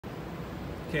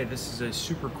Okay, this is a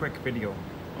super quick video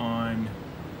on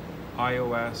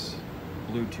iOS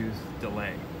Bluetooth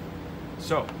delay.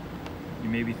 So, you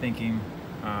may be thinking,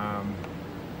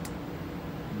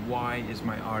 why is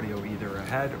my audio either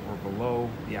ahead or below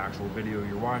the actual video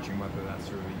you're watching, whether that's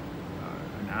through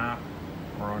an app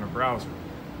or on a browser?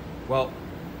 Well,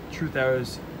 truth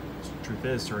is,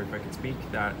 sorry if I could speak,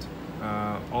 that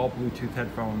all Bluetooth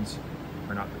headphones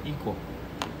are not equal.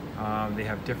 They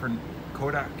have different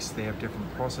codecs, they have different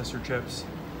processor chips,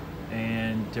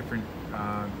 and different,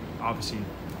 obviously,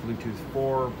 Bluetooth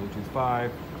 4, Bluetooth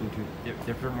 5, Bluetooth,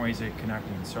 different ways of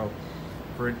connecting. So,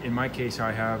 in my case,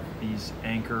 I have these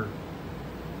Anchor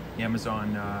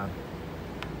Amazon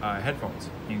headphones,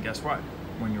 and guess what?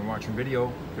 When you're watching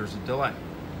video, there's a delay,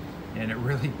 and it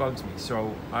really bugs me.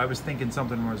 So I was thinking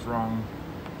something was wrong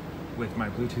with my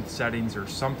Bluetooth settings or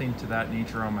something to that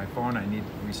nature on my phone. I need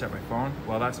to reset my phone.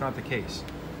 Well, that's not the case.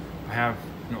 I have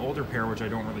an older pair, which I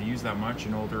don't really use that much,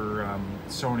 an older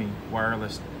Sony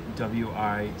wireless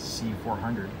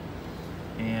WIC400,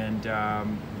 and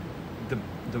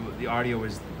the audio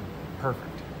is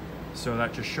perfect. So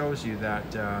that just shows you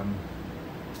that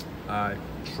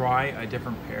try a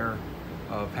different pair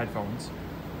of headphones,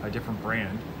 a different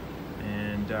brand,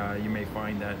 and you may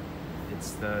find that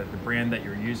it's the brand that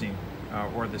you're using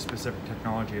or the specific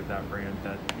technology of that brand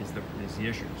that is the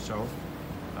issue. So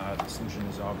the solution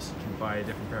is obviously to buy a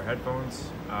different pair of headphones.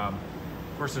 Of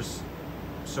course, there's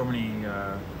so many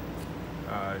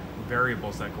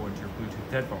variables that go into your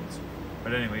Bluetooth headphones.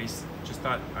 But anyways, just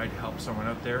thought I'd help someone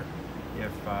out there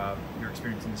if you're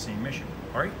experiencing the same issue.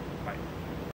 All right.